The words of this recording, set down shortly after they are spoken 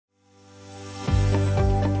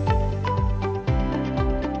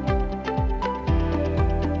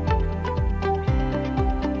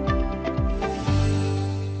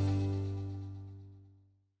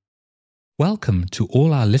Welcome to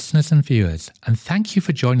all our listeners and viewers, and thank you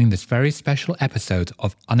for joining this very special episode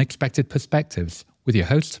of Unexpected Perspectives with your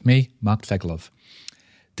host, me, Mark Zeglov.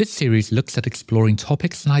 This series looks at exploring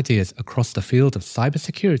topics and ideas across the field of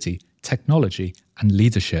cybersecurity, technology, and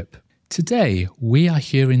leadership. Today, we are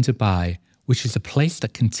here in Dubai, which is a place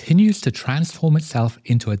that continues to transform itself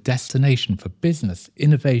into a destination for business,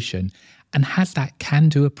 innovation, and has that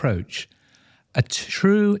can-do approach. A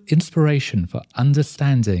true inspiration for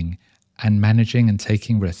understanding and managing and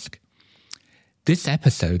taking risk. This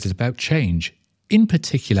episode is about change. In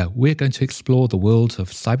particular, we're going to explore the world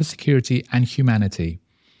of cybersecurity and humanity.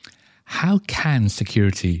 How can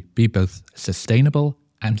security be both sustainable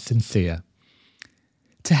and sincere?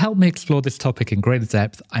 To help me explore this topic in greater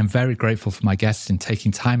depth, I'm very grateful for my guests in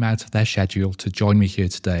taking time out of their schedule to join me here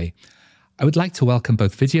today. I would like to welcome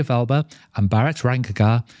both Vidya Valba and Bharat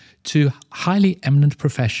Rangagar, two highly eminent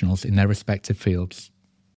professionals in their respective fields.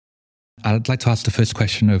 I'd like to ask the first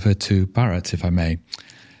question over to Bharat, if I may.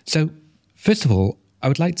 So, first of all, I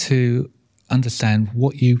would like to understand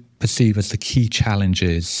what you perceive as the key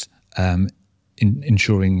challenges in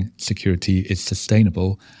ensuring security is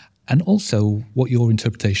sustainable, and also what your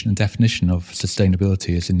interpretation and definition of sustainability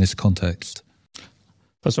is in this context.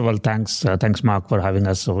 First of all, thanks Mark, for having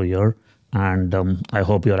us over here. And I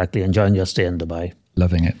hope you're actually enjoying your stay in Dubai.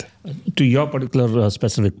 Loving it. To your particular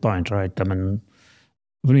specific point, right? I mean,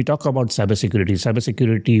 when we talk about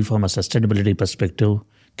cybersecurity from a sustainability perspective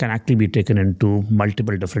can actually be taken into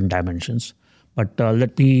multiple different dimensions. But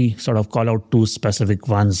let me sort of call out two specific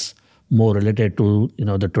ones more related to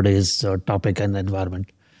the today's topic and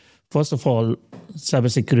environment. First of all,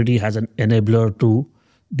 cybersecurity has an enabler to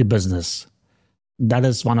the business. That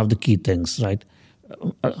is one of the key things, right?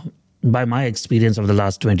 By my experience of the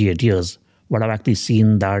last 28 years, what I've actually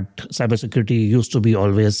seen that cybersecurity used to be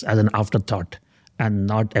always as an afterthought and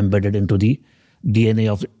not embedded into the DNA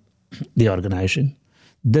of the organization.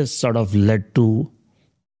 This sort of led to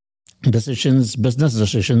business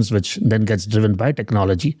decisions, which then gets driven by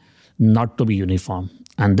technology, not to be uniform.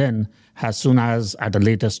 And then as soon as at a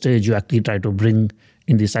later stage, you actually try to bring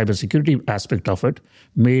in the cybersecurity aspect of it,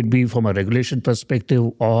 may it be from a regulation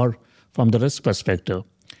perspective or from the risk perspective.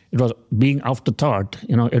 It was being afterthought,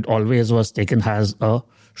 it always was taken as a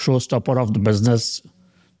showstopper of the business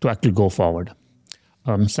to actually go forward.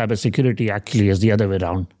 Cybersecurity actually is the other way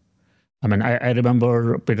around. I mean, I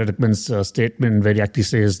remember Peter Dickman's statement where he actually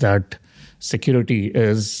says that security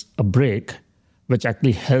is a brake which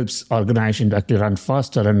actually helps organization to actually run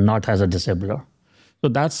faster and not as a disabler. So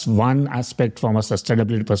that's one aspect from a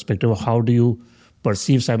sustainability perspective. How do you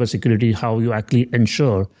perceive cybersecurity? How you actually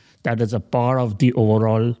ensure that it's a part of the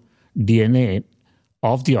overall DNA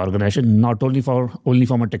of the organization, not only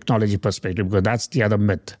from a technology perspective, because that's the other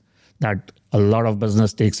myth that a lot of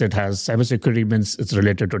business takes it as cybersecurity means it's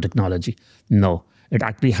related to technology. No, it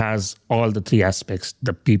actually has all the three aspects: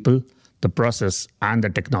 the people, the process, and the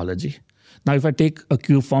technology. Now, if I take a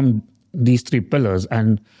cue from these three pillars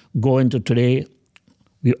and go into today,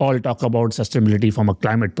 we all talk about sustainability from a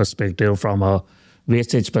climate perspective, from a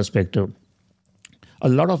wastage perspective. A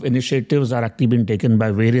lot of initiatives are actually being taken by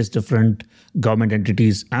various different government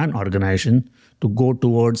entities and organizations to go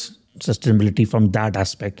towards sustainability from that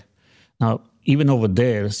aspect. Now, even over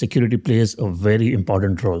there, security plays a very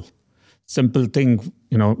important role. Simple thing,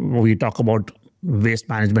 we talk about waste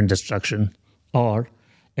management destruction or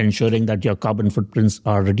ensuring that your carbon footprints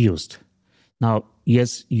are reduced. Now,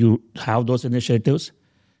 yes, you have those initiatives.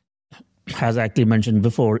 As I actually mentioned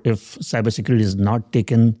before, if cybersecurity is not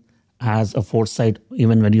taken as a foresight,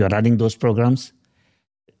 even when you are running those programs,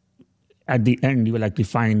 at the end, you will actually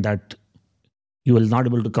find that you will not be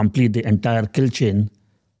able to complete the entire kill chain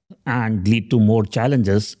and lead to more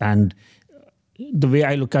challenges. And the way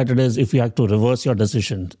I look at it is, if you have to reverse your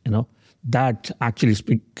decision, that actually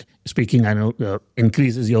speaking,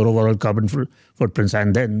 increases your overall carbon footprints,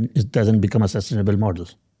 and then it doesn't become a sustainable model.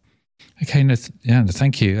 Okay,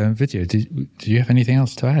 thank you. Vidya, do you have anything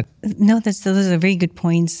else to add? No, those are very good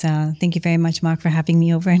points. Thank you very much, Mark, for having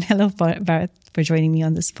me over. And hello, Bharat, for joining me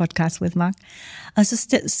on this podcast with Mark.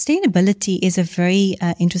 Sustainability is a very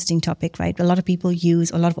interesting topic, right? A lot of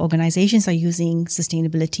organizations are using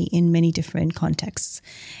sustainability in many different contexts.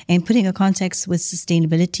 And putting a context with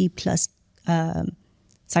sustainability plus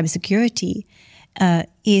cybersecurity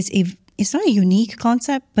it's not a unique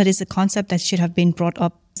concept, but it's a concept that should have been brought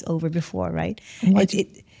up over before, right?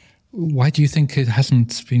 Why do you think it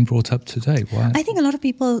hasn't been brought up today? Why? I think a lot of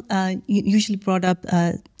people usually brought up,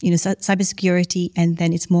 cybersecurity, and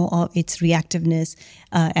then it's more of its reactiveness,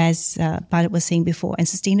 as Bharat was saying before. And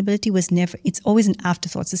sustainability was never, it's always an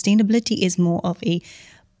afterthought. Sustainability is more of a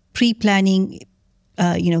pre-planning,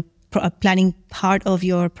 planning part of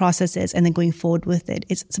your processes and then going forward with it.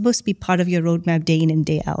 It's supposed to be part of your roadmap day in and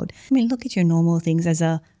day out. I mean, look at your normal things as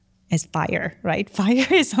fire, right? Fire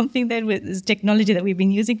is something that is technology that we've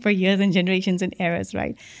been using for years and generations and eras,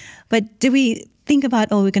 right? But do we think about,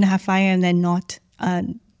 we're going to have fire and then not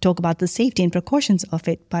talk about the safety and precautions of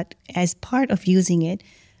it? But as part of using it,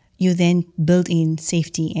 you then build in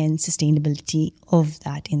safety and sustainability of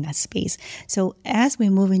that in that space. So as we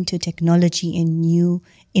move into technology and new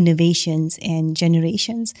innovations and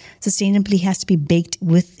generations, sustainability has to be baked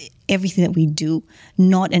with everything that we do,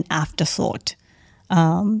 not an afterthought.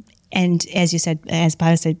 And as you said, as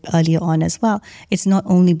Bharat said earlier on as well, it's not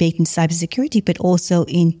only baked into cybersecurity, but also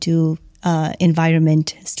into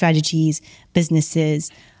environment strategies,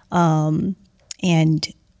 businesses, and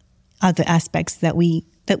other aspects that we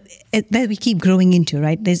keep growing into,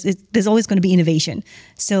 right? There's always going to be innovation.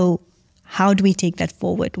 So how do we take that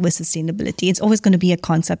forward with sustainability? It's always going to be a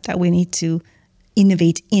concept that we need to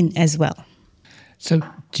innovate in as well. So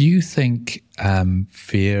do you think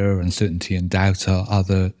fear, uncertainty and doubt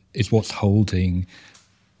is what's holding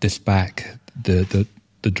this back, the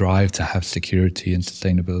drive to have security and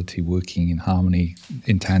sustainability working in harmony,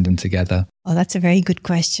 in tandem together? Oh, that's a very good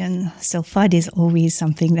question. So FUD is always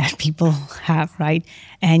something that people have, right?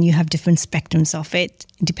 And you have different spectrums of it,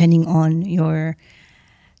 depending on your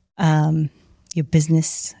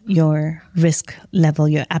business, your risk level,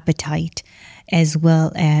 your appetite, as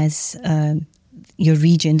well as your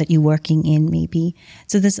region that you're working in, maybe.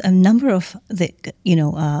 So there's a number of the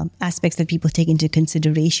aspects that people take into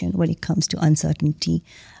consideration when it comes to uncertainty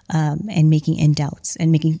and doubts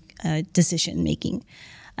and making decision making.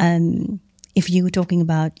 If you're talking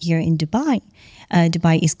about here in Dubai,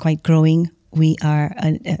 Dubai is quite growing. We are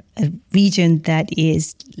a region that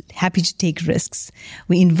is happy to take risks.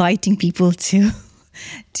 We're inviting people to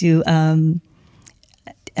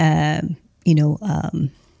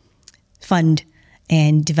fund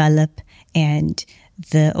and develop, and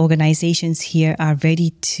the organizations here are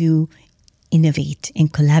ready to innovate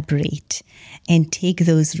and collaborate and take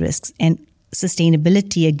those risks. And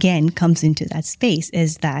sustainability again comes into that space,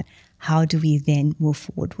 is that how do we then move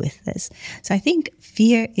forward with this? So I think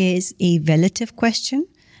fear is a relative question,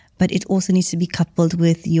 but it also needs to be coupled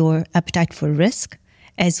with your appetite for risk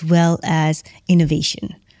as well as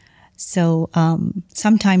innovation. So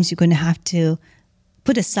sometimes you're going to have to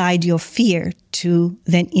put aside your fear to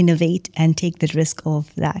then innovate and take the risk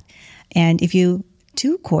of that. And if you're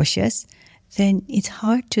too cautious, then it's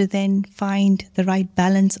hard to then find the right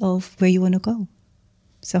balance of where you want to go.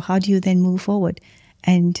 So how do you then move forward?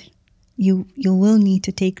 And you will need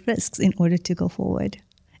to take risks in order to go forward.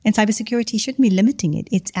 And cybersecurity shouldn't be limiting it.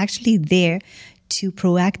 It's actually there to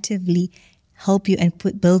proactively help you and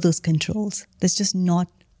build those controls. There's just not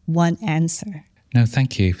one answer. No,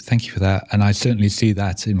 thank you. Thank you for that. And I certainly see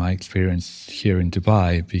that in my experience here in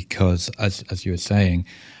Dubai, because as you were saying,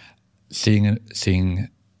 seeing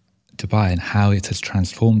Dubai and how it has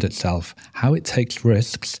transformed itself, how it takes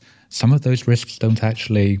risks. Some of those risks don't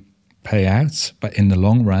actually pay out, but in the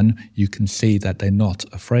long run, you can see that they're not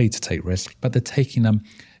afraid to take risks, but they're taking them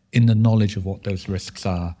in the knowledge of what those risks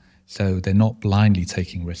are. So they're not blindly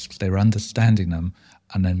taking risks. They're understanding them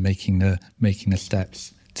and then making the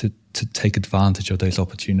steps to take advantage of those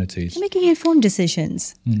opportunities. Making informed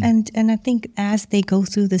decisions. And I think as they go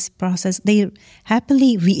through this process, they're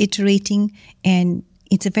happily reiterating, and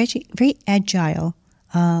it's a very, very agile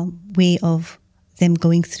way of them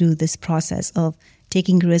going through this process of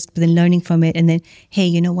taking risks, but then learning from it, and then, hey,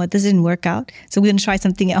 you know what, this didn't work out, so we're going to try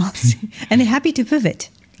something else. And they're happy to pivot.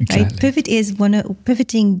 Exactly. Right?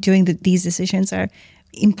 Pivoting during these decisions are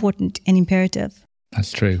important and imperative.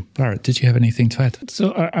 That's true. Bharat, did you have anything to add?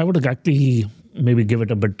 So I would actually maybe give it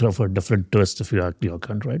a bit of a different twist if you actually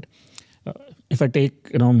account, right? If I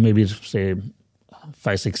take, maybe say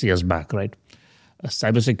 5-6 years back, right?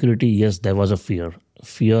 Cybersecurity, yes, there was a fear.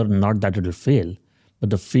 Fear not that it will fail, but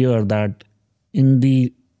the fear that in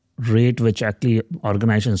the rate which actually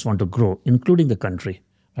organizations want to grow, including the country,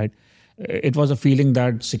 right? It was a feeling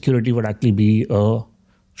that security would actually be a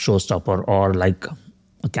showstopper or like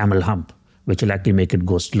a camel hump, which will actually make it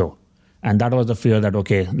go slow. And that was the fear that,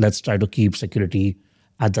 okay, let's try to keep security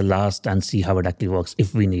at the last and see how it actually works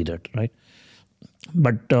if we need it, right?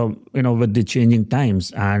 But, with the changing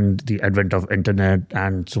times and the advent of internet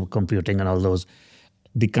and supercomputing and all those,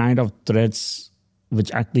 the kind of threats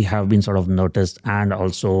which actually have been sort of noticed, and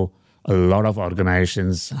also a lot of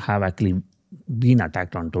organizations have actually been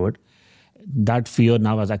attacked onto it. That fear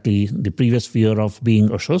now has actually, the previous fear of being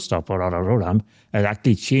a showstopper or a road hump has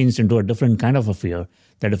actually changed into a different kind of a fear,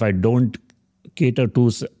 that if I don't cater to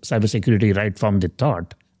cybersecurity right from the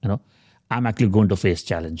thought, I'm actually going to face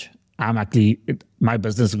challenge. My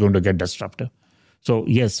business is going to get disrupted. So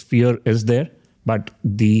yes, fear is there, but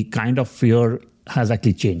the kind of fear has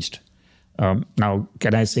actually changed. Now,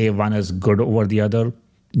 can I say one is good over the other?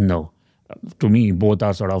 No. To me, both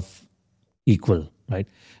are sort of equal, right?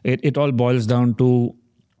 It all boils down to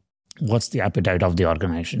what's the appetite of the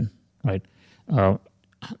organization, right?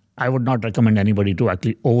 I would not recommend anybody to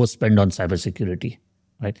actually overspend on cybersecurity,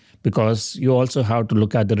 right? Because you also have to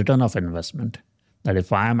look at the return of investment. That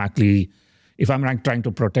if I'm trying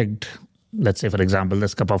to protect, let's say, for example,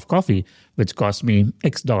 this cup of coffee, which cost me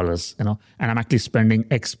X dollars, and I'm actually spending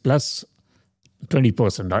X plus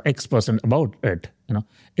 20% or X% about it,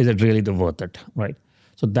 is it really worth it, right?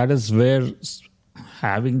 So that is where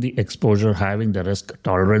having the exposure, having the risk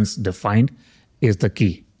tolerance defined is the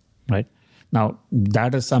key, right? Now,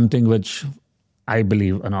 that is something which I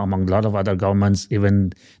believe, among a lot of other governments,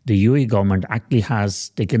 even the UAE government actually has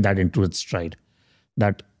taken that into its stride,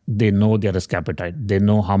 that they know their risk appetite. They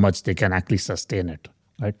know how much they can actually sustain it,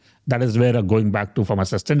 right? That is where going back to from a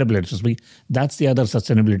sustainability perspective, that's the other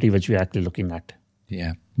sustainability which we're actually looking at.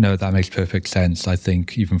 Yeah, no, that makes perfect sense. I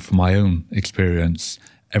think even from my own experience,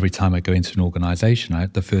 every time I go into an organization,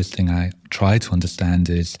 the first thing I try to understand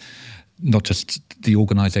is not just the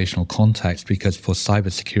organizational context, because for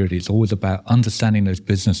cybersecurity, it's always about understanding those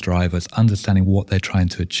business drivers, understanding what they're trying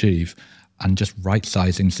to achieve, and just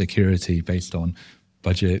right-sizing security based on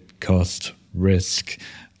budget, cost, risk,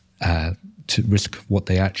 to risk what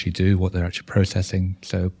they actually do, what they're actually processing.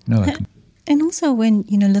 So, no, And also when,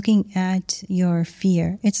 looking at your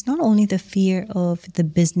fear, it's not only the fear of the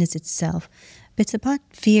business itself, but it's about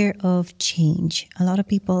fear of change. A lot of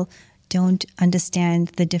people don't understand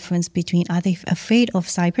the difference between, are they afraid of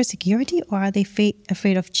cybersecurity or are they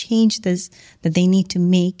afraid of change that they need to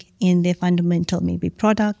make in their fundamental maybe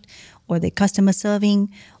product or their customer serving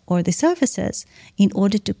or the services in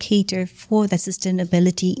order to cater for that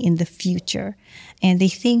sustainability in the future. And they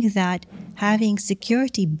think that having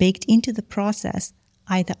security baked into the process,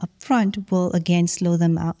 either upfront, will again slow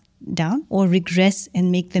them down or regress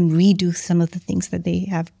and make them redo some of the things that they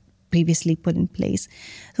have previously put in place.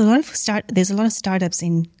 So there's a lot of startups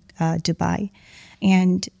in Dubai.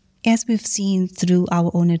 And as we've seen through our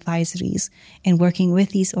own advisories and working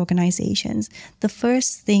with these organizations, the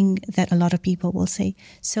first thing that a lot of people will say,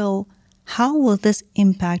 so how will this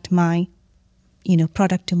impact my,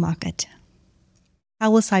 product to market?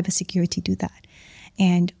 How will cybersecurity do that?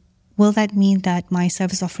 And will that mean that my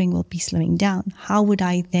service offering will be slowing down? How would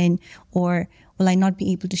I then, or will I not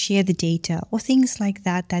be able to share the data or things like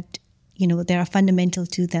that they are fundamental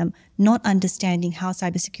to them, not understanding how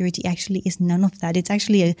cybersecurity actually is none of that. It's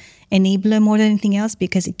actually an enabler more than anything else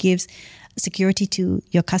because it gives security to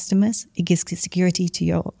your customers. It gives security to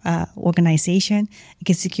your organization. It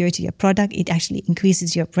gives security to your product. It actually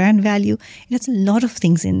increases your brand value. It has a lot of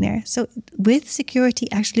things in there. So with security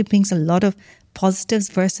actually brings a lot of positives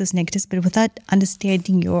versus negatives, but without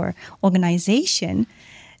understanding your organization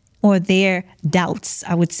or their doubts,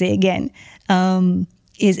 I would say again,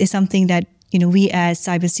 is something that we as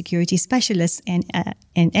cybersecurity specialists and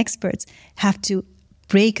experts have to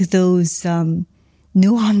break those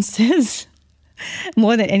nuances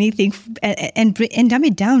more than anything and dumb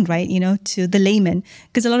it down, right? To the layman,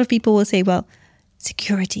 because a lot of people will say, "Well,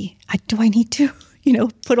 security. Do I need to?"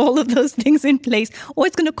 Put all of those things in place, or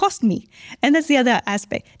it's going to cost me. And that's the other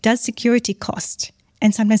aspect. Does security cost?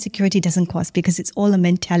 And sometimes security doesn't cost because it's all a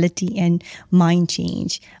mentality and mind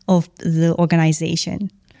change of the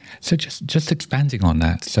organization. So just expanding on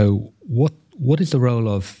that. So what is the role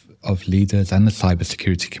of leaders and the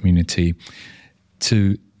cybersecurity community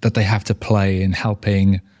that they have to play in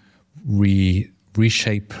helping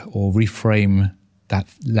reshape or reframe that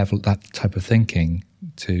type of thinking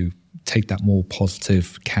to take that more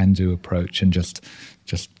positive can-do approach and just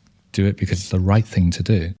do it because it's the right thing to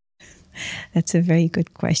do? That's a very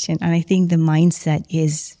good question. And I think the mindset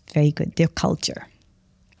is very good. Their culture.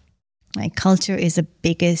 Like culture is the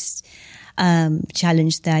biggest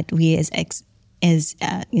challenge that we as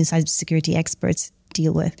cybersecurity experts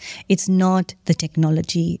deal with. It's not the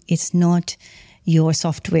technology. It's not your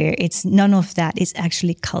software. It's none of that. It's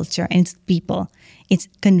actually culture and it's people. It's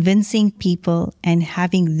convincing people and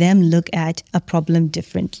having them look at a problem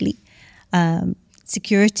differently.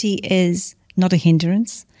 Security is not a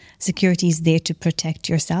hindrance. Security is there to protect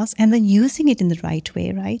yourselves and then using it in the right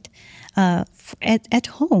way, right? At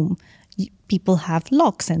home, people have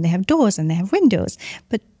locks and they have doors and they have windows.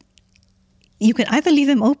 But you can either leave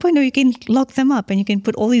them open or you can lock them up, and you can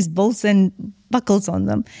put all these bolts and buckles on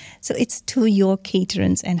them. So it's to your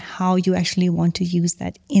caterance and how you actually want to use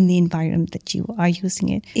that in the environment that you are using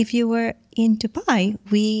it. If you were in Dubai,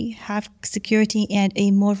 we have security in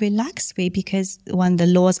a more relaxed way because, one, the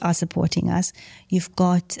laws are supporting us. You've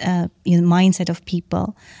got mindset of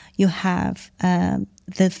people. You have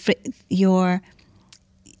your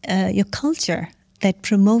culture that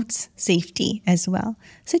promotes safety as well.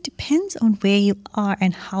 So it depends on where you are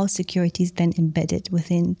and how security is then embedded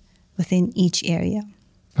within each area.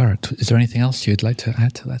 Bharat, is there anything else you'd like to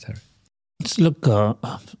add to that, Eric? Look,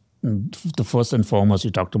 the first and foremost,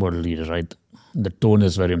 you talked about a leader, right? The tone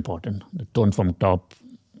is very important. The tone from top,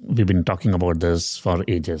 we've been talking about this for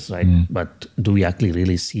ages, right? But do we actually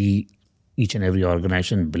really see each and every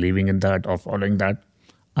organization believing in that or following that?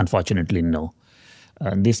 Unfortunately, no.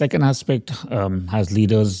 The second aspect has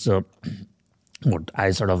leaders, what I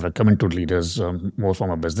sort of recommend to leaders more from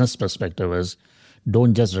a business perspective is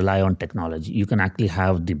don't just rely on technology. You can actually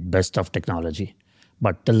have the best of technology,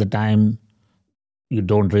 but till the time you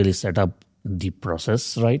don't really set up the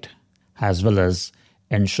process right, as well as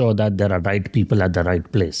ensure that there are right people at the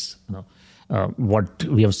right place. What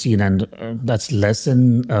we have seen, and that's less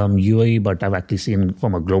in UAE, but I've actually seen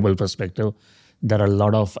from a global perspective, there are a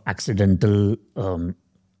lot of accidental CISOs,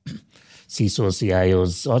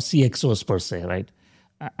 CIOs, or CXOs per se, right?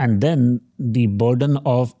 And then the burden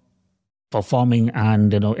of performing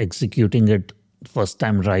and executing it first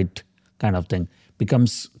time right kind of thing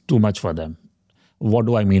becomes too much for them. What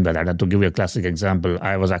do I mean by that? And to give you a classic example,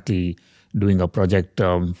 I was actually doing a project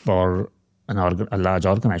for a large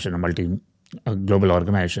organization, a global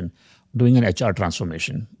organization, doing an HR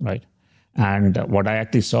transformation, right? And what I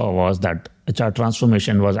actually saw was that HR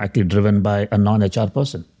transformation was actually driven by a non-HR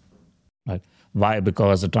person, right? Why?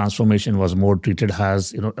 Because the transformation was more treated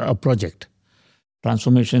as a project.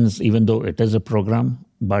 Transformations, even though it is a program,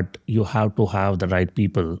 but you have to have the right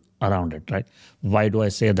people around it, right? Why do I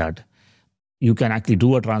say that? You can actually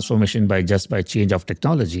do a transformation by change of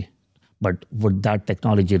technology, but would that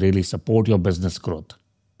technology really support your business growth?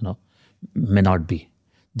 May not be.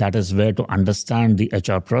 That is where to understand the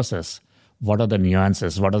HR process. What are the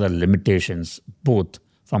nuances? What are the limitations, both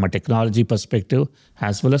from a technology perspective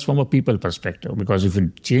as well as from a people perspective? Because if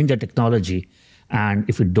you change the technology and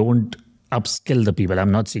if you don't upskill the people,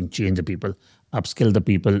 I'm not saying change the people, upskill the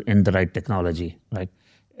people in the right technology, right?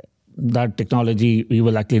 That technology, we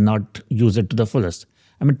will actually not use it to the fullest.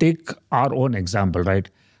 I mean, take our own example, right?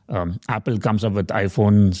 Apple comes up with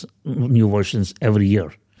iPhones, new versions every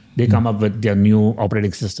year. They come up with their new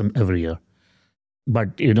operating system every year.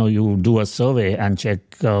 But, you do a survey and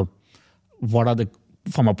check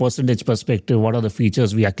from a percentage perspective, what are the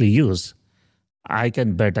features we actually use? I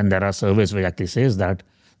can bet, and there are surveys where it actually says that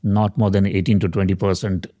not more than 18 to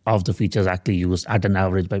 20% of the features actually used at an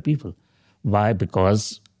average by people. Why?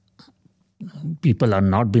 Because people are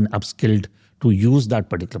not being upskilled to use that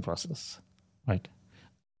particular process, right?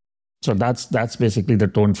 So that's basically the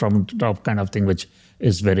tone from top kind of thing, which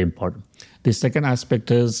is very important. The second aspect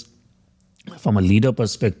is, from a leader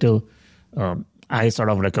perspective, I sort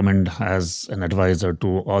of recommend as an advisor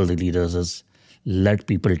to all the leaders is let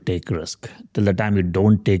people take risk. Till the time you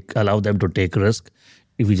don't allow them to take risk,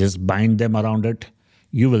 if you just bind them around it,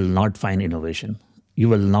 you will not find innovation. You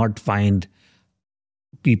will not find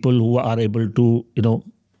people who are able to,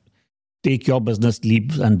 take your business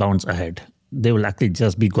leaps and bounds ahead. They will actually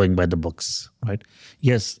just be going by the books, right?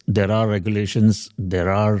 Yes, there are regulations, there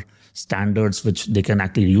are standards which they can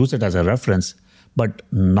actually use it as a reference, but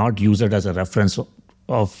not use it as a reference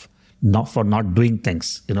for not doing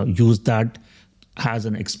things. Use that as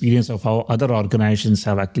an experience of how other organizations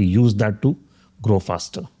have actually used that to grow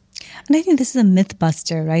faster. And I think this is a myth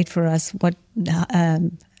buster, right, for us. What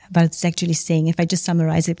Bharat's actually saying, if I just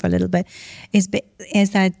summarize it for a little bit, is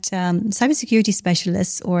that cybersecurity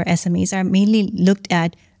specialists or SMEs are mainly looked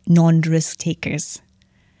at non-risk takers.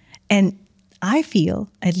 And I feel,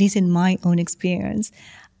 at least in my own experience,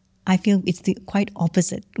 I feel it's the quite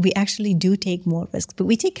opposite. We actually do take more risks, but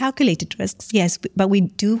we take calculated risks, yes, but we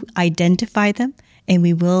do identify them and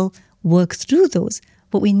we will work through those.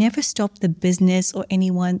 But we never stop the business or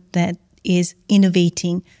anyone that is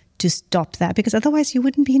innovating to stop that, because otherwise you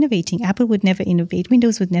wouldn't be innovating. Apple would never innovate.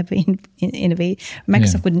 Windows would never innovate.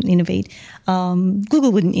 Microsoft wouldn't innovate.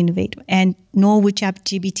 Google wouldn't innovate. And nor would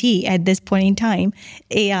ChatGPT at this point in time,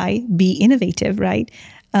 AI, be innovative, right?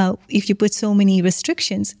 If you put so many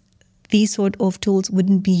restrictions, these sort of tools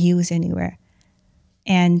wouldn't be used anywhere.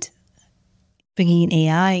 And bringing in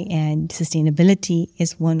AI and sustainability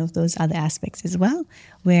is one of those other aspects as well,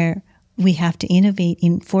 where we have to innovate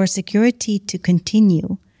for security to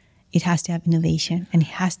continue. It has to have innovation and it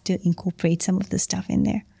has to incorporate some of the stuff in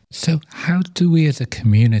there. So how do we as a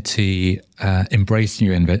community embrace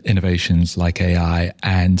new innovations like AI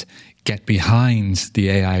and get behind the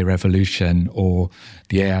AI revolution, or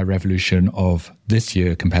the AI revolution of this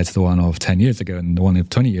year compared to the one of 10 years ago and the one of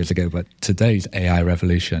 20 years ago, but today's AI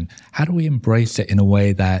revolution? How do we embrace it in a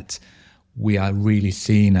way that we are really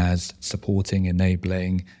seen as supporting,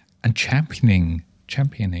 enabling, and championing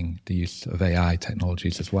the use of AI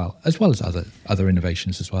technologies as well as other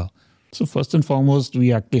innovations as well? So first and foremost,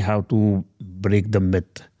 we actually have to break the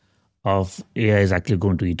myth of AI is actually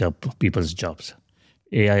going to eat up people's jobs.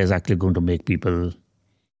 AI is actually going to make people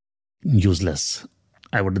useless.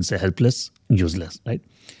 I wouldn't say helpless, useless, right?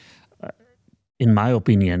 In my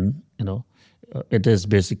opinion, it is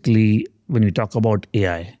basically, when we talk about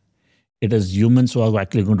AI, it is humans who are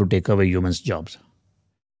actually going to take away humans' jobs.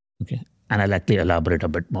 Okay, and I'll actually elaborate a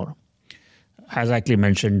bit more. As I actually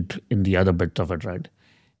mentioned in the other bit of it, right?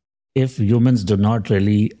 If humans do not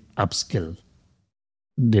really upskill,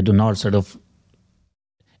 they do not sort of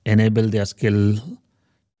enable their skill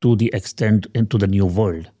to the extent into the new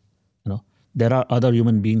world, there are other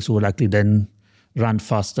human beings who will actually then run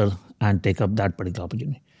faster and take up that particular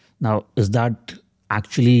opportunity. Now, is that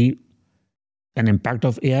actually an impact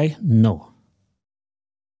of AI? No.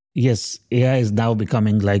 Yes, AI is now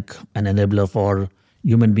becoming like an enabler for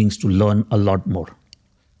human beings to learn a lot more.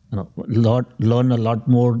 Learn a lot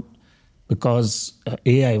more, because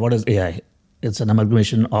AI, what is AI? It's an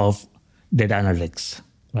amalgamation of data analytics,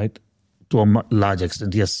 right? To a large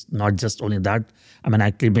extent. Yes, not just only that. I'm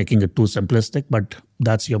actually making it too simplistic, but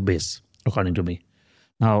that's your base, according to me.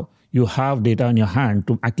 Now, you have data in your hand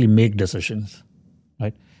to actually make decisions,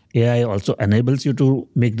 right? AI also enables you to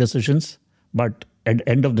make decisions, but at the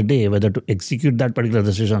end of the day, whether to execute that particular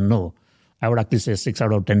decision or no, I would actually say 6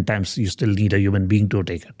 out of 10 times you still need a human being to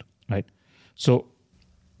take it, right? So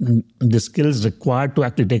the skills required to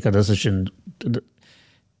actually take a decision,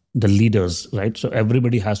 the leaders, right? So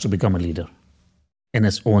everybody has to become a leader in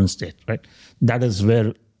its own state, right? That is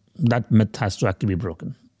where that myth has to actually be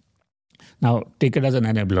broken. Now, take it as an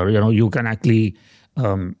enabler. You can actually,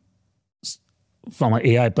 from an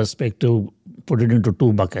AI perspective, put it into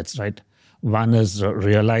two buckets, right? One is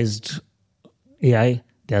realized AI,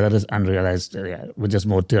 the other is unrealized AI, which is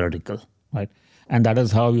more theoretical, right? And that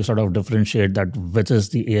is how you sort of differentiate that which is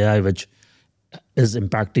the AI which is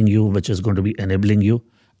impacting you, which is going to be enabling you,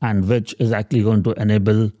 and which is actually going to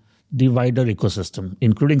enable the wider ecosystem,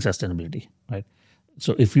 including sustainability, right?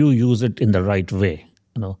 So if you use it in the right way,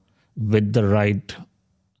 with the right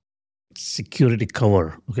security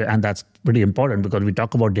cover, okay, and that's pretty important because we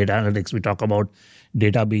talk about data analytics, we talk about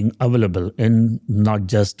data being available in not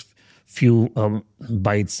just few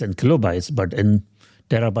bytes and kilobytes, but in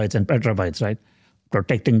terabytes and petabytes, right?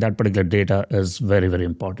 Protecting that particular data is very, very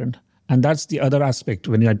important. And that's the other aspect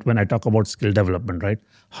when I talk about skill development, right?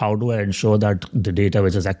 How do I ensure that the data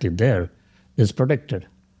which is actually there is protected?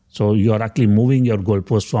 So you are actually moving your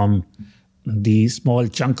goalpost from the small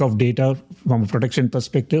chunk of data from a protection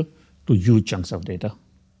perspective to huge chunks of data.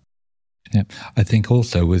 Yeah, I think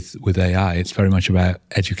also with AI, it's very much about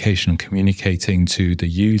education and communicating to the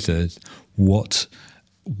users what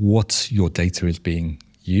your data is being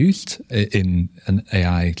used in an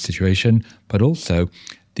AI situation, but also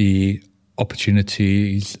the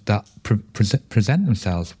opportunities that present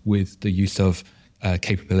themselves with the use of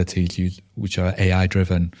capabilities which are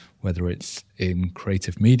AI-driven, whether it's in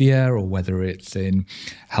creative media or whether it's in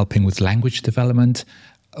helping with language development,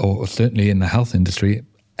 or certainly in the health industry.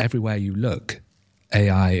 Everywhere you look,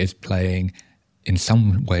 AI is playing, in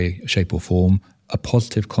some way, shape or form, a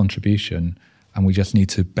positive contribution. And we just need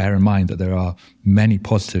to bear in mind that there are many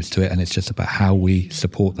positives to it, and it's just about how we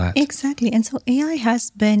support that. Exactly. And so AI has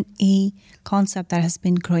been a concept that has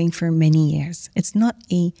been growing for many years. It's not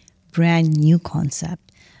a brand new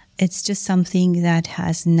concept. It's just something that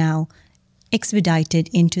has now expedited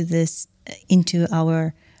into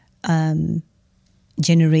our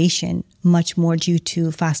generation much more due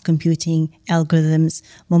to fast computing, algorithms,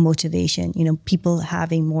 more motivation, people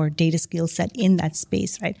having more data skill set in that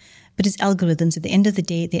space, right? But it's algorithms. At the end of the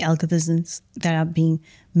day, the algorithms that are being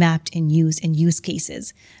mapped and used in use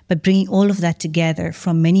cases. But bringing all of that together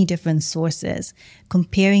from many different sources,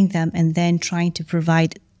 comparing them, and then trying to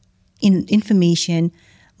provide information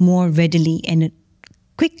more readily and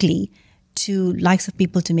quickly to likes of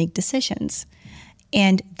people to make decisions.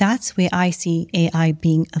 And that's where I see AI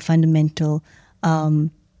being a fundamental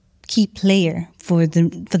key player for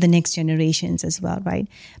the next generations as well, right?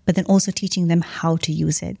 But then also teaching them how to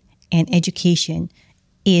use it, and education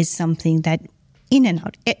is something that in and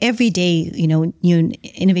out every day, new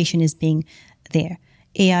innovation is being there.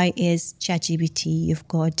 AI is ChatGPT. You've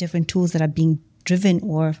got different tools that are being driven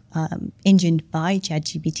or engined by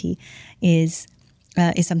ChatGPT is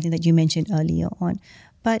something that you mentioned earlier on.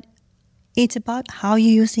 But it's about how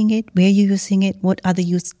you're using it, where you're using it, what are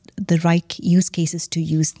the right use cases to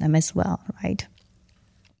use them as well, right?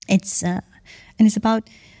 It's about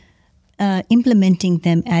implementing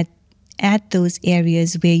them at those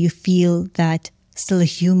areas where you feel that still a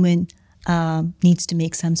human needs to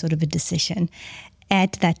make some sort of a decision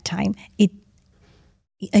at that time.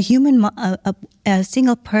 A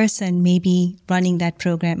single person maybe running that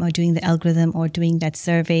program or doing the algorithm or doing that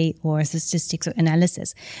survey or statistics or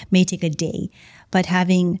analysis may take a day, but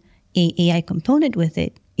having a AI component with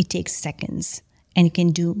it takes seconds, and it can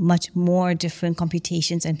do much more different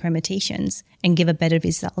computations and permutations and give a better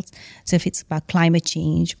result. So if it's about climate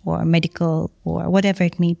change or medical or whatever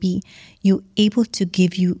it may be, you're able to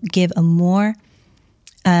give a more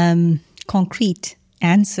concrete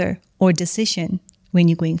answer or decision when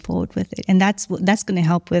you're going forward with it. And that's going to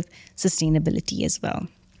help with sustainability as well.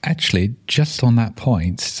 Actually, just on that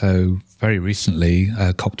point, so very recently,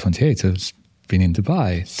 COP28 has been in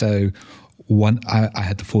Dubai. So I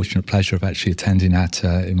had the fortunate pleasure of actually attending that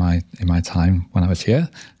in my time when I was here.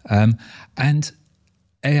 And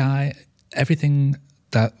AI, everything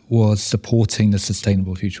that was supporting the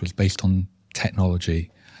sustainable future was based on technology.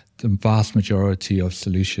 The vast majority of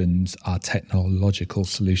solutions are technological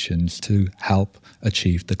solutions to help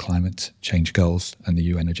achieve the climate change goals and the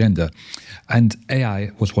UN agenda. And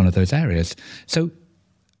AI was one of those areas. So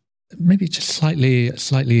maybe just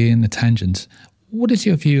slightly in the tangent, what is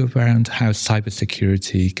your view around how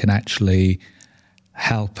cybersecurity can actually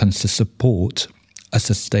help and to support a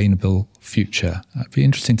sustainable future? It'd be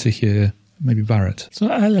interesting to hear maybe Bharat. So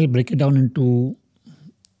I'll break it down into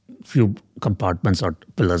few compartments or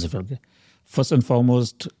pillars, if okay. First and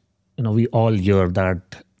foremost, we all hear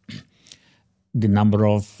that the number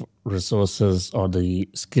of resources or the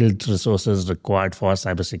skilled resources required for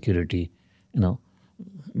cybersecurity,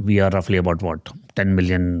 we are roughly about 10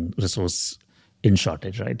 million resource in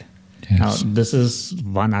shortage, right? Yes. Now, this is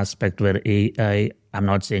one aspect where AI, I'm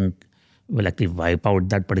not saying will actually wipe out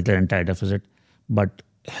that particular entire deficit, but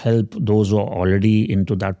help those who are already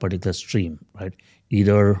into that particular stream, right?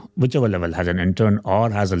 Either whichever level has an intern or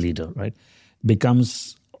has a leader, right?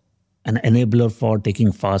 Becomes an enabler for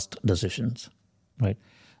taking fast decisions, right?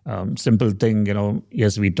 Simple thing,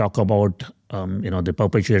 yes, we talk about, the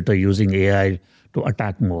perpetrator using AI to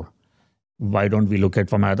attack more. Why don't we look at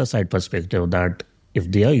from another side perspective that if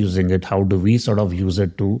they are using it, how do we sort of use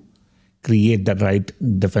it to create the right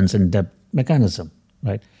defense in depth mechanism,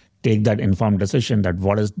 right? Take that informed decision that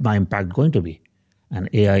what is my impact going to be? And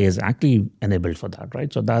AI is actually enabled for that,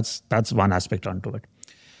 right? So that's one aspect onto it.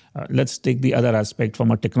 Let's take the other aspect from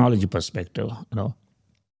a technology perspective,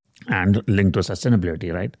 and linked to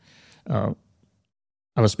sustainability, right?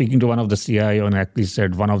 I was speaking to one of the CIO and actually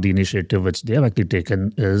said one of the initiative which they have actually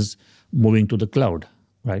taken is moving to the cloud,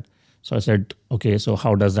 right? So I said, okay, so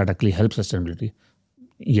how does that actually help sustainability?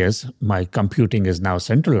 Yes, my computing is now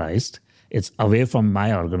centralized. It's away from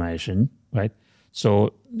my organization, right?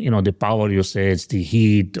 So, the power usage, the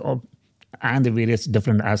heat, and the various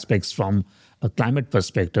different aspects from a climate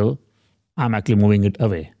perspective, I'm actually moving it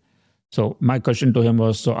away. So my question to him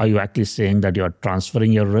was, so are you actually saying that you're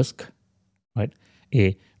transferring your risk, right?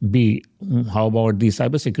 A. B, how about the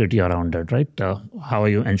cybersecurity around it, right? How are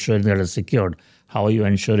you ensuring that it's secured? How are you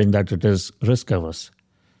ensuring that it is risk averse?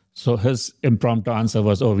 So his impromptu answer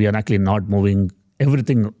was, we are actually not moving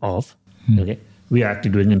everything off. Okay, we are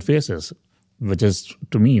actually doing in phases, which is,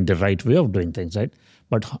 to me, the right way of doing things, right?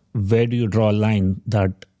 But where do you draw a line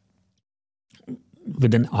that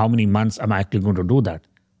within how many months am I actually going to do that,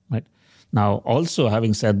 right? Now, also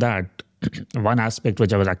having said that, one aspect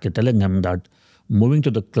which I was actually telling him that moving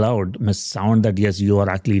to the cloud may sound that, yes, you are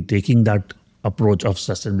actually taking that approach of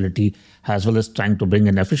sustainability as well as trying to bring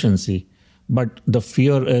in efficiency. But the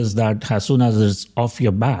fear is that as soon as it's off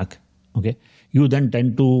your back, okay, you then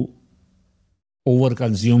tend to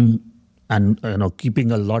overconsume and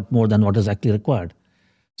keeping a lot more than what is actually required.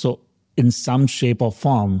 So in some shape or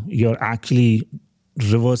form, you're actually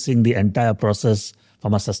reversing the entire process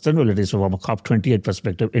from a sustainability, so from a COP28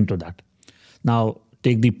 perspective into that. Now,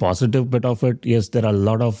 take the positive bit of it. Yes, there are a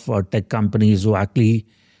lot of tech companies who are actually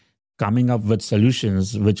coming up with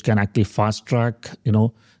solutions which can actually fast track,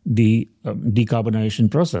 the decarbonization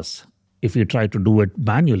process. If you try to do it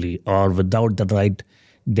manually or without the right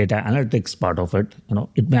data analytics part of it,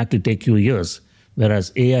 it may actually take you years,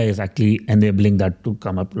 whereas AI is actually enabling that to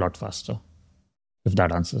come up a lot faster. if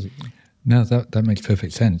that answers it. No, that makes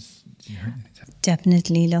perfect sense.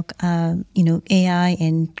 Definitely. Look, AI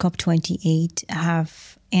and COP28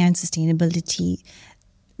 and sustainability,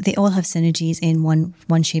 they all have synergies in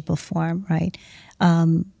one shape or form, right?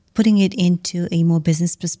 Putting it into a more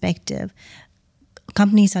business perspective,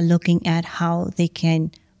 companies are looking at how they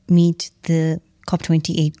can meet the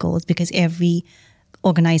COP28 goals, because every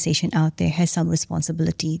organization out there has some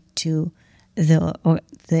responsibility to the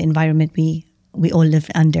environment we all live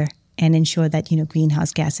under, and ensure that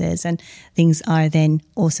greenhouse gases and things are then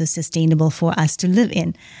also sustainable for us to live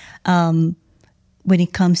in. When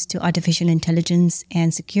it comes to artificial intelligence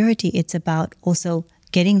and security, it's about also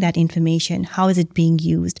getting that information. How is it being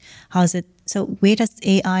used? So where does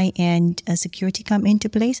AI and security come into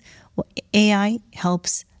place? Well, AI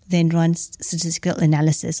helps then run statistical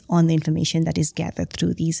analysis on the information that is gathered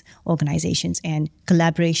through these organizations, and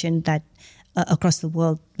collaboration that across the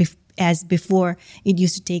world. As before, it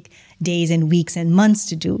used to take days and weeks and months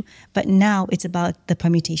to do. But now it's about the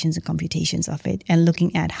permutations and computations of it, and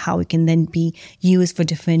looking at how it can then be used for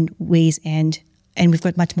different ways. And we've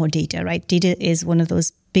got much more data, right? Data is one of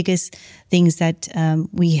those biggest things that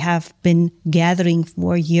we have been gathering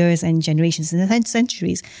for years and generations and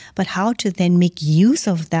centuries. But how to then make use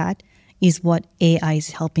of that is what AI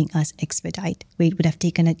is helping us expedite. It would have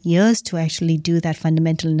taken it years to actually do that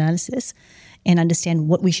fundamental analysis and understand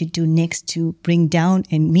what we should do next to bring down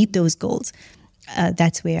and meet those goals.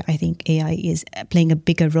 That's where I think AI is playing a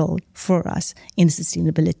bigger role for us in the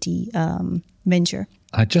sustainability venture.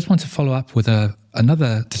 I just want to follow up with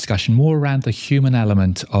another discussion more around the human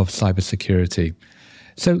element of cybersecurity.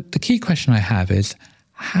 So the key question I have is,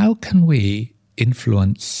 how can we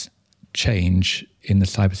influence change in the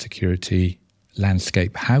cybersecurity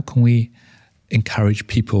landscape? How can we encourage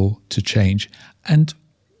people to change? And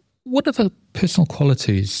what other personal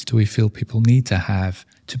qualities do we feel people need to have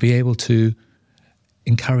to be able to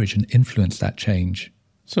encourage and influence that change?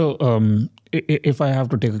 So if I have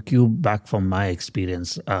to take a cue back from my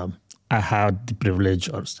experience, I had the privilege,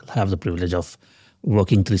 or still have the privilege, of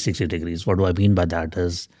working 360 degrees. What do I mean by that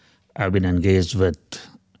is I've been engaged with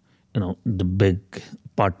the big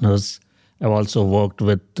partners. I've also worked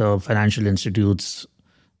with financial institutes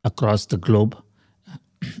across the globe,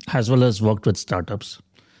 as well as worked with startups.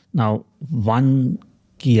 Now, one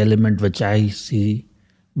key element which I see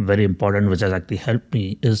very important, which has actually helped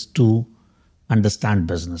me, is to understand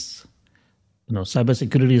business.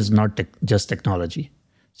 Cybersecurity is not just technology.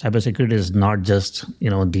 Cybersecurity is not just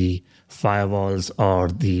the firewalls or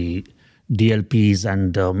the DLPs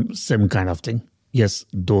and SIM kind of thing. Yes,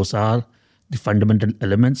 those are the fundamental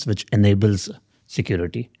elements which enables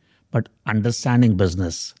security. But understanding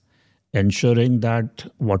business, ensuring that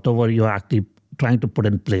whatever you're actually trying to put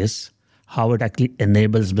in place, how it actually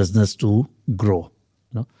enables business to grow.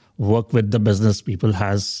 Work with the business people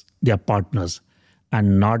as their partners,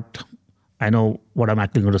 and not, I know what I'm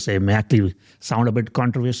actually going to say may actually sound a bit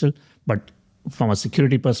controversial, but from a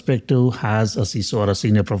security perspective, as a CISO or a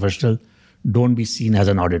senior professional, don't be seen as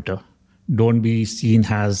an auditor. Don't be seen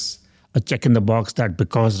as a check in the box that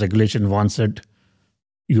because regulation wants it,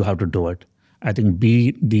 you have to do it. I think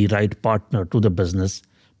be the right partner to the business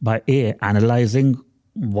by analyzing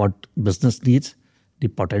what business needs, the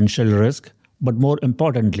potential risk, but more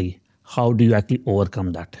importantly, how do you actually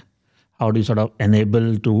overcome that? How do you sort of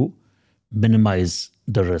enable to minimize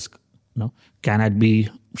the risk? Can it be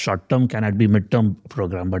short-term? Can it be mid-term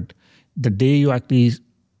program? But the day you actually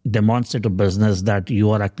demonstrate to business that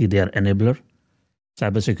you are actually their enabler,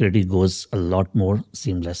 cybersecurity goes a lot more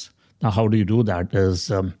seamless. Now, how do you do that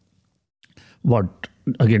is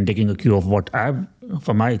again, taking a cue of what I've,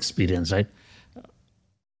 from my experience, right?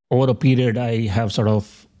 Over a period, I have sort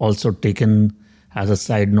of also taken as a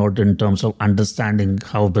side note in terms of understanding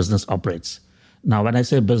how business operates. Now, when I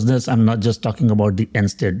say business, I'm not just talking about the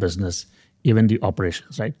end state business, even the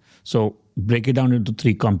operations, right? So break it down into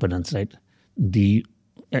three components, right?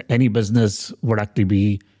 Any business would actually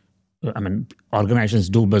be, organizations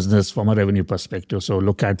do business from a revenue perspective. So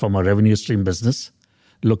look at from a revenue stream business,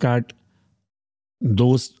 look at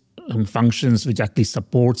those functions which actually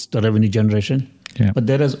supports the revenue generation. Yeah. But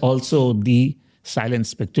there is also the silent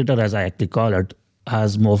spectator, as I actually call it,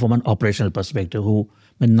 as more from an operational perspective, who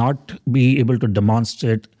may not be able to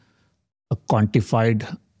demonstrate a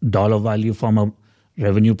quantified dollar value from a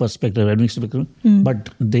revenue perspective, but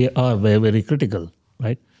they are very, very critical,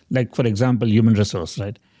 right? Like, for example, human resource,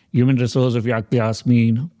 right? Human resource, if you actually ask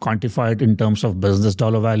me, quantify it in terms of business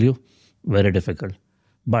dollar value, very difficult.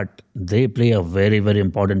 But they play a very, very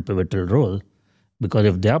important pivotal role, because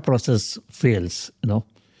if their process fails,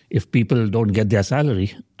 if people don't get their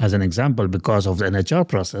salary, as an example, because of an HR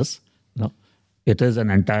process, it is an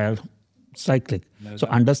entire cyclic. So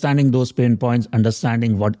understanding those pain points,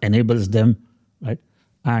 understanding what enables them, right,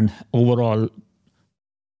 and overall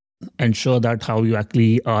ensure that how you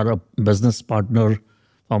actually are a business partner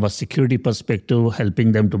from a security perspective,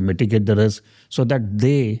 helping them to mitigate the risk so that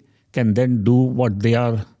they can then do what they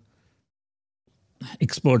are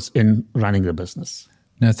experts in running the business.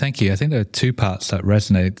 No, thank you. I think there are two parts that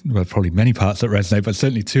resonate, well, probably many parts that resonate, but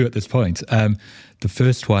certainly two at this point. The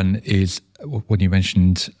first one is when you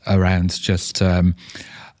mentioned around just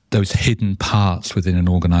those hidden parts within an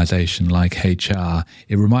organization like HR.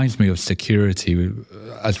 It reminds me of security.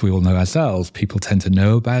 As we all know ourselves, people tend to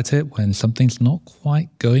know about it when something's not quite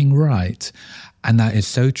going right. And that is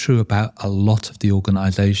so true about a lot of the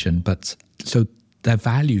organization. But so their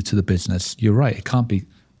value to the business, you're right, it can't be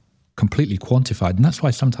completely quantified. And that's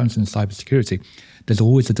why sometimes in cybersecurity, there's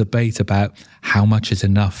always a debate about how much is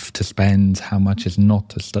enough to spend, how much is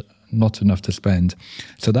not enough to spend.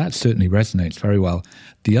 So that certainly resonates very well.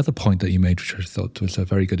 The other point that you made, which I thought was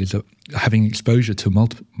very good, is having exposure to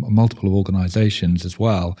multiple organizations as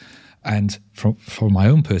well. And from my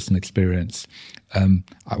own personal experience,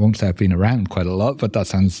 I won't say I've been around quite a lot, but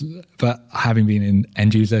having been in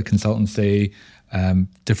end user consultancy,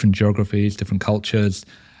 different geographies, different cultures,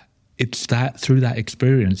 it's that through that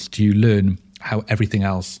experience do you learn how everything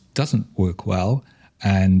else doesn't work well,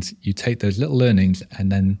 and you take those little learnings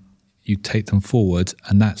and then you take them forward,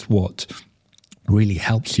 and that's what really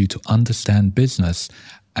helps you to understand business.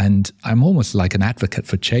 And I'm almost like an advocate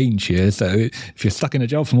for change here. So if you're stuck in a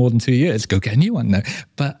job for more than 2 years, go get a new one now.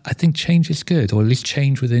 But I think change is good, or at least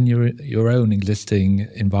change within your own existing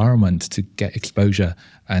environment to get exposure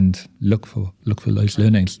and look for those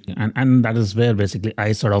learnings. And that is where basically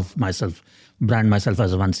I sort of brand myself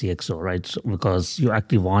as a one CXO, right? So, because you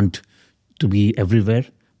actually want to be everywhere,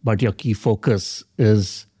 but your key focus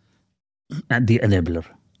is at the enabler,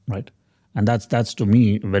 right? And that's to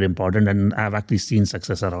me very important, and I've actually seen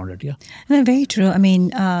success around it. Yeah, and very true. I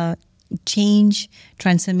mean, change,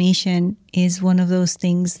 transformation is one of those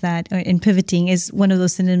things and pivoting is one of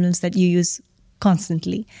those synonyms that you use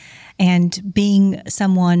constantly. And being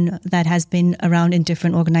someone that has been around in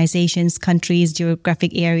different organizations, countries,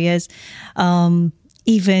 geographic areas,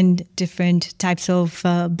 even different types of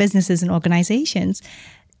businesses and organizations,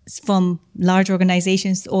 from large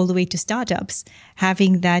organizations all the way to startups,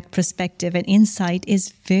 having that perspective and insight is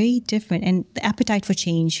very different. And the appetite for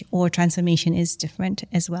change or transformation is different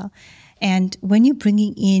as well. And when you're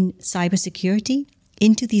bringing in cybersecurity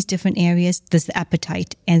into these different areas, there's the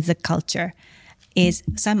appetite and the culture.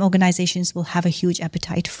 Some organizations will have a huge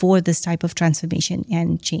appetite for this type of transformation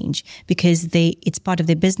and change because it's part of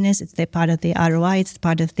their business, it's part of their ROI, it's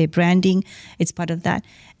part of their branding, it's part of that.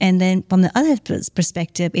 And then from the other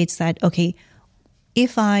perspective, it's that, okay,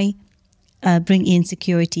 if I bring in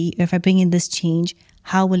security, if I bring in this change,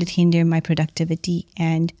 how will it hinder my productivity,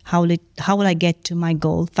 and how will I get to my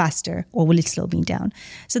goal faster, or will it slow me down?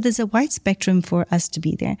 So there's a wide spectrum for us to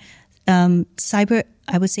be there.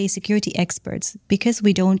 I would say security experts, because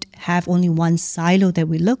we don't have only one silo that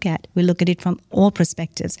we look at it from all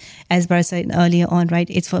perspectives. As Bharat said earlier on, right?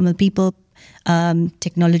 It's from the people,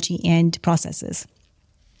 technology, and processes.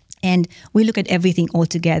 And we look at everything all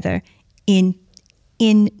together in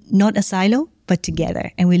not a silo, but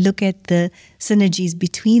together. And we look at the synergies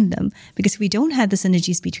between them, because if we don't have the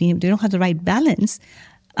synergies between them, they don't have the right balance,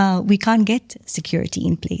 we can't get security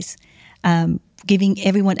in place. Giving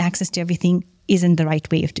everyone access to everything isn't the right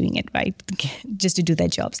way of doing it, right? Just to do their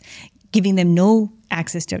jobs. Giving them no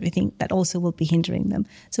access to everything, that also will be hindering them.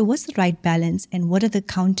 So what's the right balance, and what are the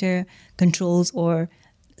counter controls or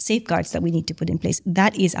safeguards that we need to put in place?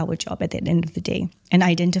 That is our job at the end of the day. And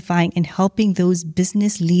identifying and helping those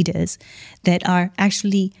business leaders that are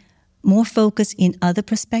actually more focused in other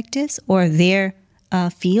perspectives or their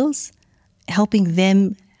fields, helping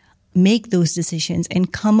them make those decisions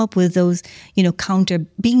and come up with those,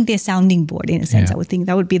 being their sounding board in a sense. Yeah. I would think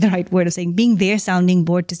that would be the right word of saying, being their sounding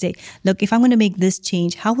board to say, look, if I'm going to make this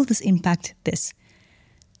change, how will this impact this?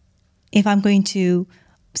 If I'm going to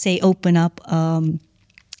say, open up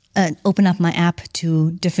my app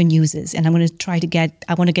to different users, and I'm going to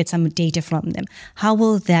I want to get some data from them, how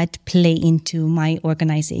will that play into my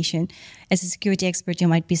organization? As a security expert, you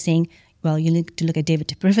might be saying, well, you need to look at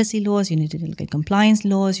data privacy laws, you need to look at compliance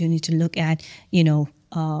laws, you need to look at,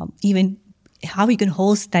 even how you can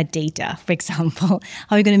host that data, for example,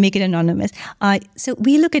 how you're going to make it anonymous. So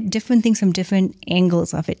we look at different things from different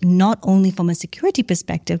angles of it, not only from a security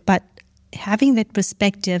perspective, but having that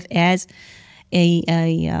perspective as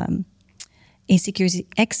a a security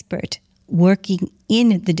expert working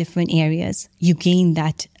in the different areas, you gain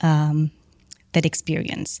that that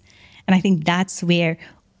experience. And I think that's where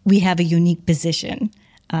we have a unique position.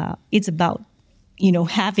 It's about,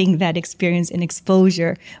 having that experience and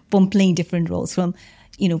exposure from playing different roles, from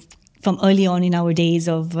early on in our days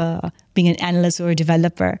of being an analyst or a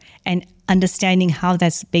developer, and understanding how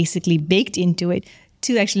that's basically baked into it,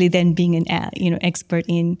 to actually then being an expert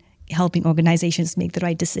in helping organizations make the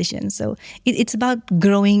right decisions. So it's about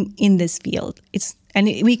growing in this field.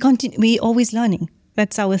 We always learning.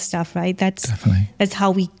 That's our stuff, right? Definitely. That's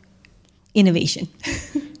how we innovation.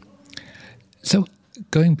 So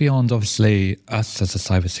going beyond, obviously, us as a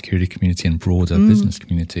cybersecurity community and broader business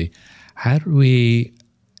community, how do we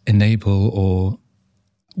enable, or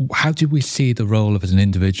how do we see the role of an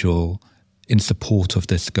individual in support of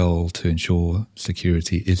this goal to ensure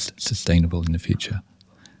security is sustainable in the future?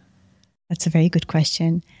 That's a very good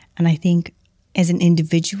question. And I think as an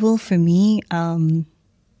individual, for me,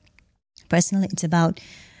 personally, it's about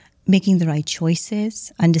making the right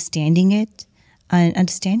choices, understanding it, and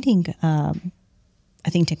understanding, I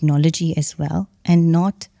think, technology as well, and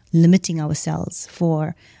not limiting ourselves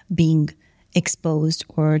for being exposed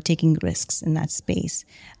or taking risks in that space.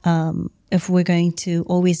 If we're going to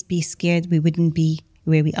always be scared, we wouldn't be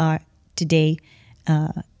where we are today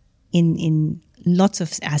in lots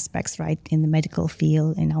of aspects, right? In the medical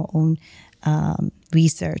field, in our own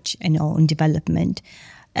research and our own development.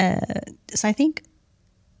 So I think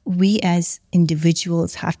we as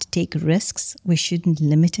individuals have to take risks. We shouldn't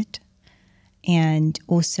limit it. And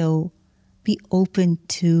also be open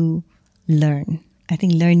to learn. I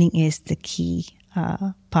think learning is the key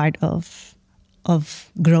part of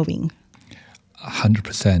growing.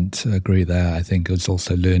 100% agree there. I think it's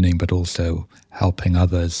also learning, but also helping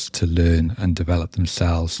others to learn and develop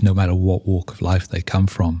themselves, no matter what walk of life they come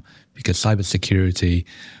from. Because cybersecurity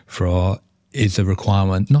is a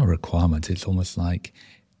requirement, not a requirement, it's almost like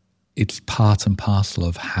it's part and parcel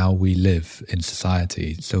of how we live in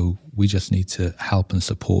society. So we just need to help and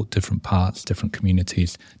support different parts, different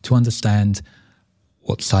communities to understand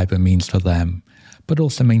what cyber means for them, but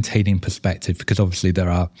also maintaining perspective, because obviously there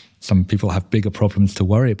are some people have bigger problems to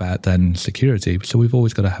worry about than security. So we've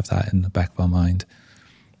always got to have that in the back of our mind.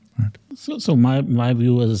 Right. So my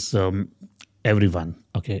view is every one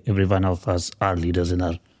of us are leaders in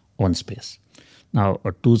our own space. Now,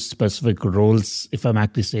 two specific roles, if I'm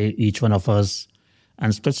actually say each one of us,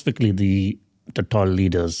 and specifically the tall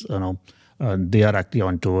leaders, they are actually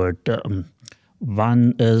onto it.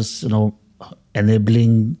 One is,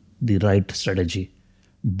 enabling the right strategy,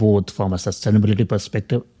 both from a sustainability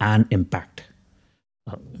perspective and impact.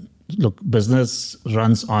 Look, business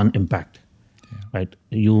runs on impact, right?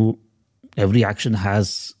 Every action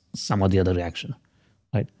has some or the other reaction,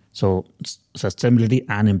 right? So sustainability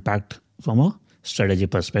and impact from a strategy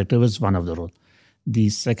perspective is one of the role. The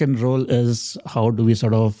second role is how do we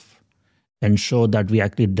sort of ensure that we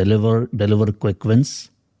actually deliver quick wins,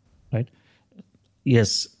 right?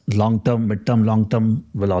 Yes, long-term, mid-term, long-term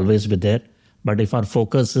will always be there. But if our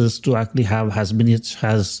focus is to actually have as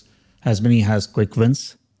many has quick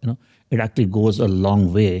wins, it actually goes a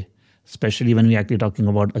long way, especially when we're actually talking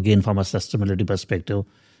about, again, from a sustainability perspective.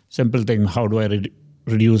 Simple thing, how do I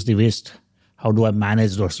reduce the waste? How do I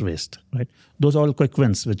manage those waste, right? Those are all quick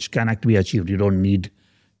wins which can actually be achieved. You don't need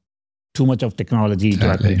too much of technology to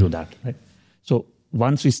actually do that, right? So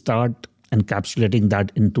once we start encapsulating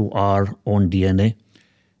that into our own DNA,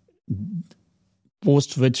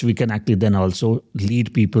 post which we can actually then also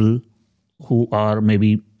lead people who are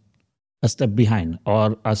maybe a step behind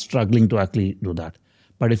or are struggling to actually do that.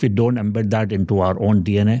 But if we don't embed that into our own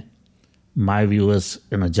DNA, my view is,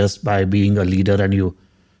 just by being a leader and you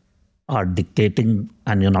are dictating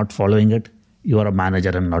and you're not following it, you are a manager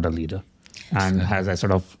and not a leader. And as I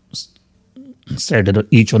sort of said,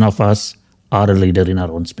 each one of us are a leader in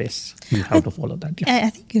our own space. You have to follow that. Yeah. I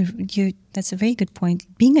think that's a very good point.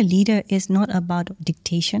 Being a leader is not about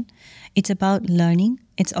dictation. It's about learning.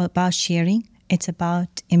 It's about sharing. It's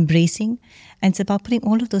about embracing. And it's about putting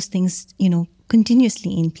all of those things,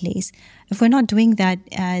 continuously in place. If we're not doing that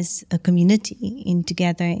as a community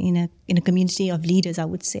together in a community of leaders, I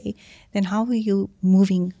would say, then how are you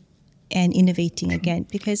moving and innovating again?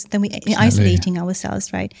 Because then we're isolating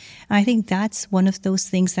ourselves, right? And I think that's one of those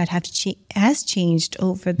things that has changed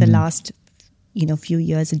over the last few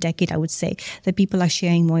years, a decade, I would say, that people are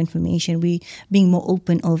sharing more information. We being more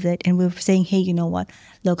open of it, and we're saying, hey, you know what?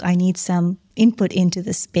 Look, I need some input into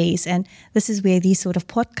this space, and this is where these sort of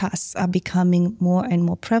podcasts are becoming more and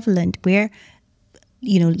more prevalent, where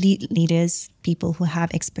leaders, people who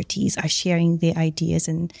have expertise, are sharing their ideas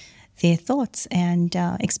and their thoughts and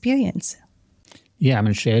experience. Yeah, I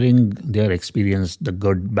mean, sharing their experience, the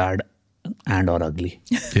good, bad, and or ugly.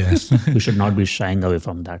 Yes. We should not be shying away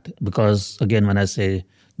from that. Because again, when I say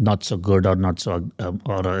not so good or not so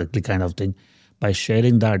or ugly kind of thing, by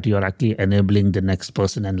sharing that, you're actually enabling the next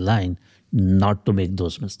person in line not to make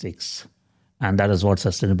those mistakes. And that is what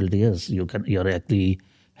sustainability is. You're actually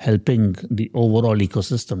helping the overall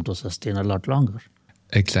ecosystem to sustain a lot longer.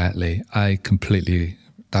 Exactly. That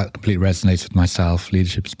completely resonates with myself.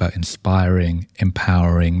 Leadership is about inspiring,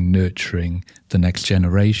 empowering, nurturing the next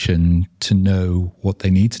generation to know what they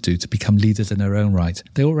need to do to become leaders in their own right.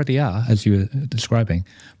 They already are, as you were describing,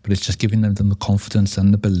 but it's just giving them the confidence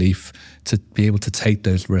and the belief to be able to take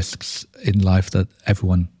those risks in life that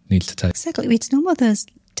everyone needs to take. Exactly. It's no more those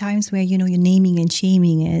times where, your naming and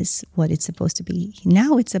shaming is what it's supposed to be.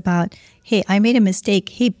 Now it's about, hey, I made a mistake.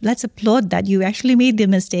 Hey, let's applaud that you actually made the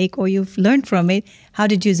mistake or you've learned from it. How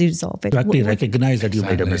did you resolve it? To actually recognize that you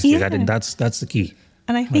made a mistake. Yeah. I think that's the key.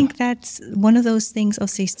 And I think that's one of those things of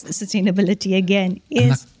sustainability again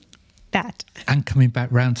is that. And coming back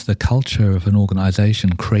round to the culture of an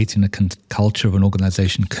organization, creating a culture of an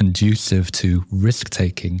organization conducive to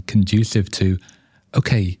risk-taking, conducive to,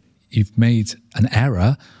 okay, you've made an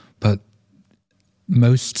error, but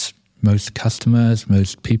most customers,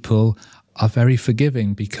 most people are very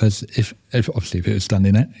forgiving because if it was done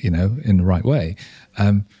in the right way,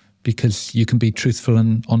 because you can be truthful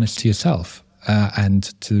and honest to yourself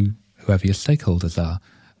and to whoever your stakeholders are,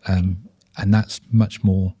 and that's much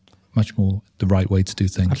more the right way to do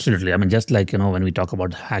things. Absolutely. I mean, just like, when we talk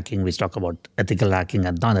about hacking, we talk about ethical hacking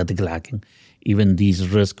and non-ethical hacking. Even these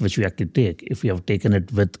risks which we actually take, if we have taken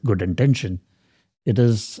it with good intention, it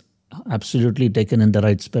is absolutely taken in the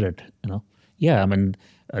right spirit. Yeah, I mean,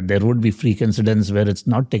 there would be freak incidents where it's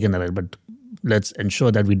not taken right, but let's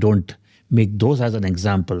ensure that we don't make those as an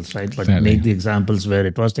examples, right? But Exactly. Make the examples where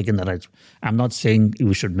it was taken the right. I'm not saying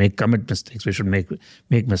we should commit mistakes. We should make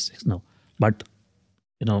mistakes. No, but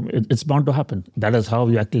it's bound to happen. That is how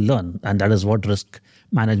you actually learn, and that is what risk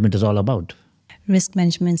management is all about. Risk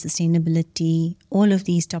management, sustainability, all of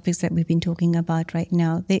these topics that we've been talking about right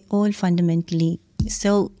now, they all fundamentally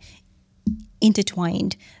so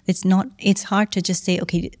intertwined. It's hard to just say,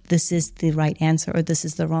 okay, this is the right answer or this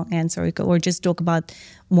is the wrong answer, or just talk about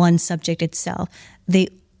one subject itself. They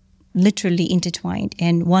literally intertwined,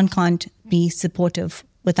 and one can't be supportive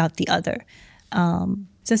without the other.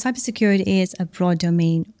 So cybersecurity is a broad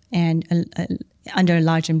domain and under a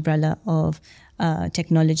large umbrella of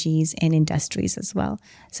technologies and industries as well.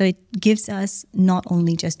 So it gives us not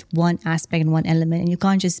only just one aspect and one element, and you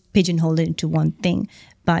can't just pigeonhole it into one thing,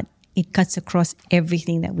 but it cuts across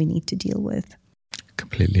everything that we need to deal with.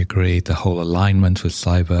 Completely agree. The whole alignment with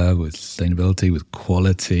cyber, with sustainability, with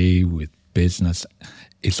quality, with business,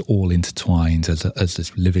 it's all intertwined as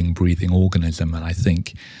this living, breathing organism. And I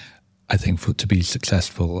think to be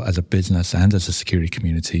successful as a business and as a security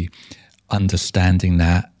community, understanding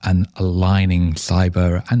that and aligning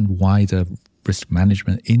cyber and wider risk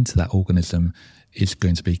management into that organism is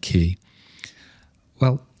going to be key.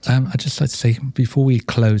 Well, I'd just like to say, before we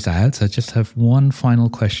close out, I just have one final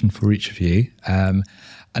question for each of you. And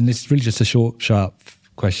this is really just a short, sharp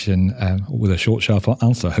question with a short, sharp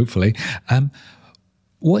answer, hopefully.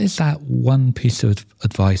 What is that one piece of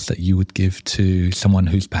advice that you would give to someone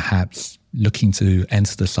who's perhaps looking to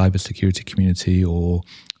enter the cybersecurity community or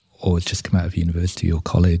just come out of university or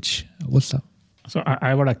college? What's that? So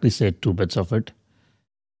I would actually say two bits of it.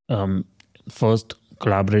 First,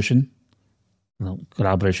 collaboration.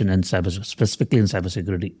 Collaboration in specifically in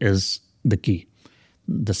cybersecurity is the key.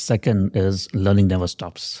 The second is learning never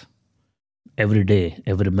stops. Every day,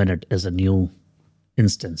 every minute is a new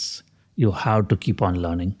instance. You have to keep on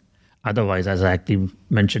learning. Otherwise, as I actually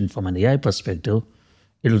mentioned from an AI perspective,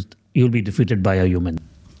 you'll be defeated by a human.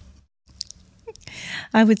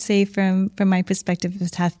 I would say from my perspective,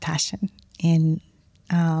 just have passion. And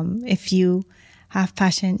if you have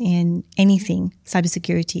passion in anything,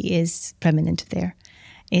 cybersecurity is preeminent there.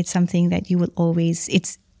 It's something that you will always,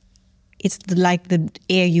 it's like the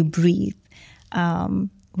air you breathe,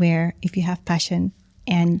 where if you have passion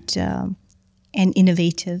and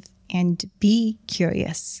innovative and be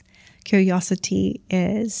curious, curiosity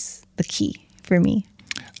is the key for me.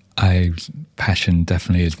 Passion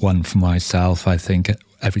definitely is one for myself. I think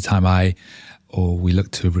every time we look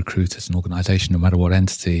to recruit as an organization, no matter what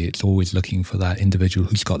entity, it's always looking for that individual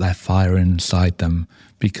who's got that fire inside them,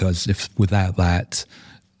 because if without that,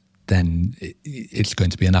 then it's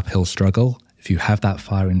going to be an uphill struggle. If you have that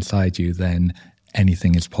fire inside you, then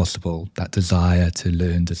anything is possible. That desire to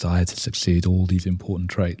learn, desire to succeed, all these important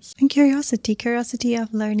traits. And curiosity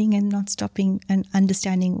of learning and not stopping and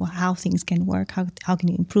understanding how things can work, how can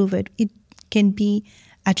you improve it. It can be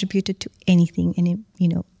attributed to anything and,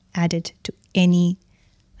 added to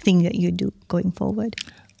anything that you do going forward.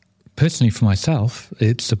 Personally, for myself,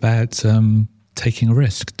 it's about taking a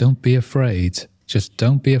risk. Don't be afraid. Just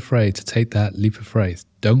don't be afraid to take that leap of faith.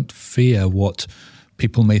 Don't fear what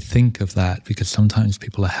people may think of that, because sometimes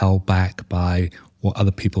people are held back by what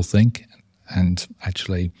other people think. And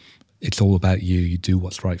actually, it's all about you. You do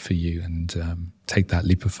what's right for you, and take that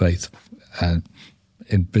leap of faith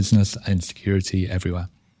in business and security everywhere.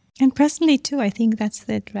 And personally, too, I think that's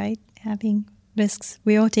it, right? Having risks.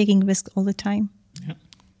 We're all taking risks all the time. Yeah.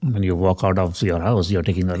 When you walk out of your house, you're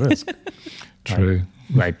taking a risk. True.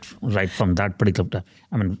 Right from that particular time.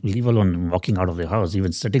 I mean, leave alone walking out of the house,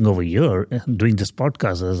 even sitting over here doing this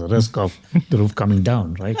podcast, there's a risk of the roof coming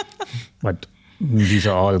down, right? But these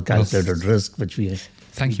are all calculated risks which we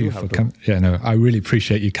Thank you for coming. Yeah, no, I really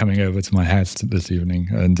appreciate you coming over to my house this evening.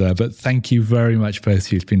 And but thank you very much, both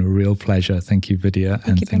of you. It's been a real pleasure. Thank you, Vidya,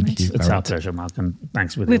 and thank you. It's our pleasure, Mark, and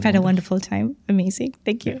thanks, Vidya. We've had a wonderful time. Amazing.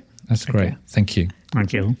 Thank you. That's great. Thank you.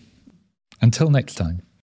 Thank you. Until next time.